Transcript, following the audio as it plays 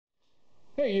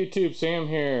Hey YouTube, Sam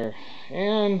here,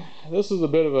 and this is a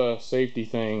bit of a safety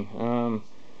thing.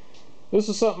 This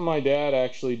is something my dad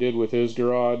actually did with his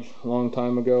garage a long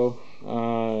time ago,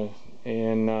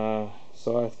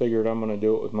 so I figured I'm going to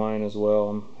do it with mine as well.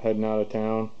 I'm heading out of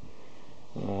town,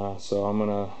 so I'm going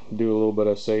to do a little bit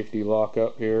of safety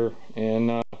lockup here. And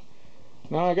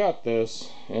now I got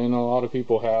this, and a lot of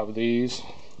people have these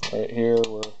right here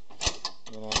where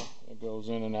it goes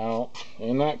in and out,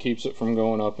 and that keeps it from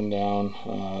going up and down,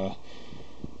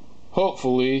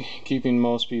 hopefully keeping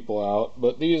most people out.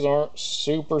 But these aren't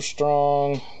super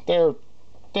strong. They're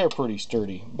pretty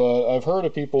sturdy, but I've heard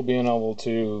of people being able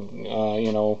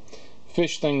to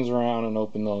fish things around and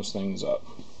open those things up.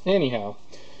 Anyhow,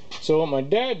 so what my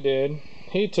dad did,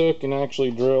 he took and actually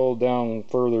drilled down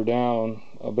further down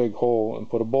a big hole and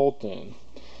put a bolt in.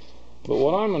 But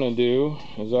what I'm going to do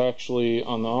is actually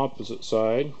on the opposite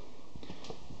side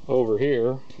over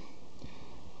here,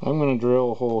 I'm going to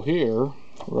drill a hole here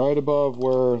right above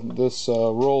where this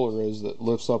roller is that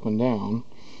lifts up and down,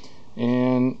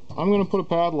 and I'm going to put a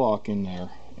padlock in there,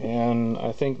 and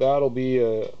I think that'll be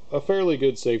a fairly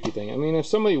good safety thing. I mean, if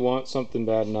somebody wants something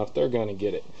bad enough, they're going to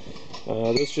get it.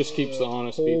 This just keeps the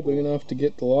honest people. Big enough to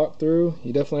get the lock through.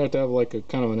 You definitely have to have like a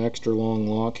kind of an extra long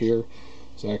lock here.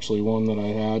 It's actually one that I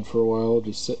had for a while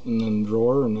just sitting in the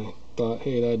drawer, and I thought,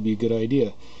 hey, that'd be a good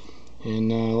idea.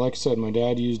 And like I said, my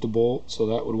dad used a bolt, so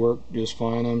that would work just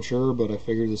fine, I'm sure, but I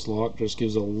figured this lock just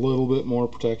gives a little bit more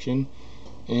protection.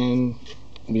 And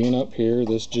being up here,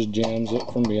 this just jams it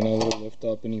from being able to lift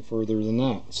up any further than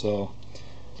that. So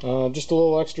just a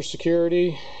little extra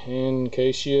security in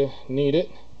case you need it.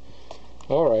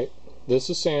 Alright, this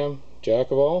is Sam,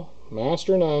 Jack of all,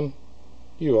 Master of none.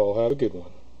 You all have a good one.